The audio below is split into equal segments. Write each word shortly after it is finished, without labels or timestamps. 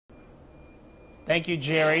Thank you,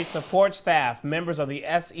 Jerry. Support staff, members of the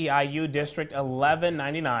SEIU District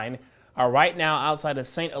 1199, are right now outside of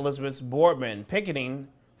St. Elizabeth's Boardman picketing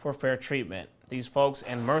for fair treatment. These folks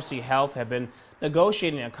and Mercy Health have been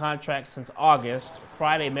negotiating a contract since August.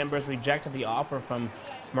 Friday, members rejected the offer from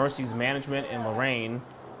Mercy's management in Lorain.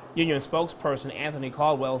 Union spokesperson Anthony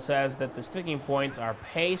Caldwell says that the sticking points are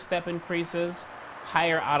pay step increases,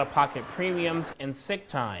 higher out-of-pocket premiums, and sick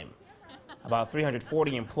time. About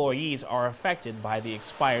 340 employees are affected by the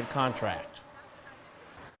expired contract.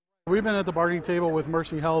 We've been at the bargaining table with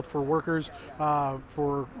Mercy Health for workers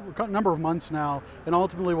for a number of months now, and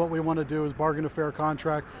ultimately what we want to do is bargain a fair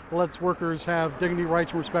contract that lets workers have dignity,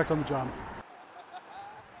 rights, and respect on the job.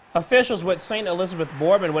 Officials with St. Elizabeth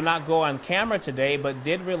Boardman would not go on camera today, but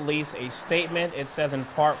did release a statement. It says in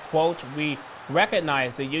part, quote, "We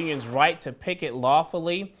recognize the union's right to picket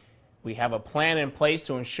lawfully. We have a plan in place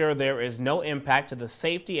to ensure there is no impact to the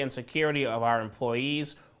safety and security of our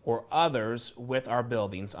employees or others with our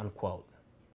buildings," unquote.